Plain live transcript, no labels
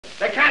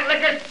They can't lick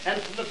it, and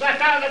the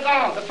left out of the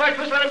goal. The first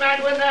whistle of the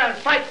man win there.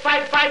 Fight,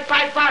 fight, fight,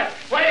 fight, fight.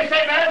 What do you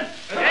say, man?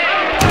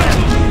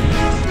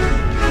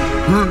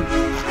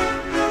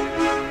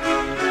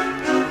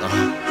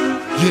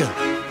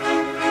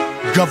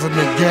 Yeah.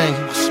 Government gang.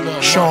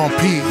 Sean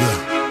P.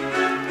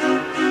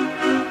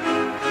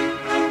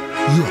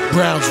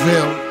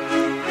 Brownsville.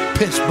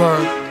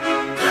 Pittsburgh.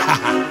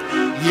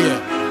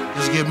 Yeah.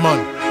 Let's get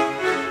money.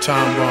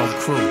 Time Bomb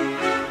Crew.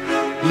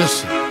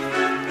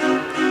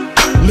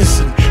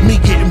 Listen, me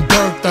getting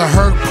burnt, the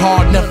hurt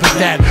part, never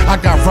that.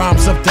 I got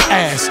rhymes up the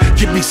ass.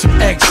 Give me some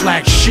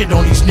X-lax shit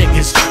on these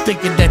niggas,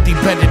 thinking that they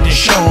better than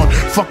Sean.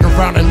 Fuck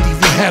around and leave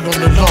your head on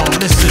the lawn.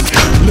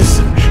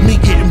 Listen, me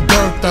getting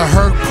burnt, the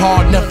hurt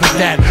part, never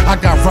that. I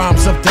got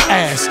rhymes up the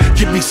ass.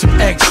 Give me some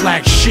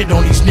X-lax shit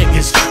on these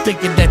niggas,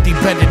 thinking that they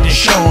better than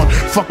Sean.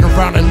 Fuck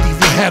around and leave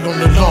your head on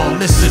the lawn.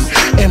 Listen,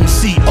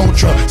 MC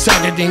Ultra,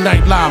 Saturday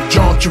Night Live,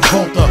 John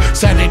Travolta,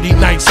 Saturday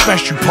Night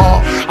Special, Paul.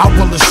 I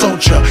will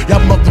assault ya.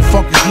 Y'all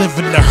motherfuckers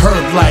living the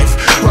herb life.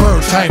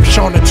 Bird type,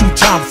 Sean a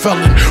two-time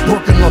felon,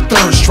 working on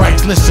third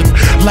strikes. Listen,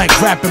 like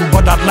rapping,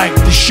 but I like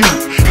to shoot.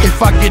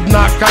 If I get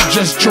knocked, I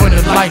just join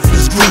a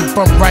lifeless group.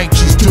 I'm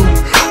righteous, dude.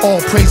 All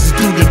praises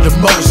due to the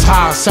most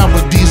high. Sour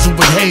diesel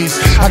with haze,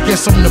 I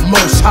guess I'm the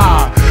most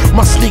high.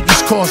 My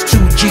sneakers cost 2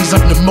 G's,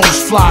 I'm the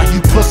most fly. You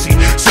pussy,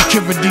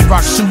 security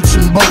rock suits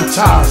and bow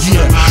ties.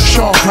 Yeah,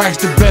 Sean Price,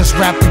 the best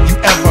rapper you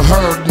ever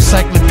heard.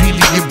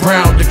 Encyclopedia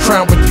Brown, the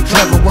crown with the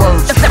clever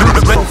words.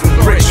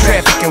 Bricks,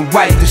 traffic, and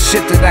white, the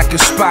shit that I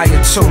conspire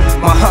to.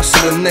 My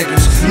hustling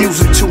niggas,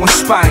 music to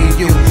inspire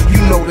you.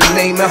 You know the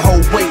name and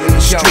whole weight in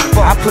the street.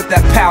 I put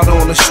that powder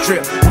on the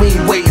strip, we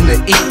ain't waiting to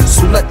eat,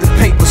 so let the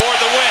papers. For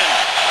the win.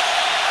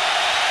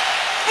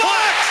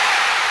 Blocked!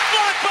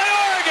 Blocked by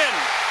Oregon!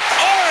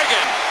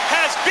 Oregon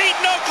has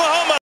beaten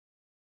Oklahoma.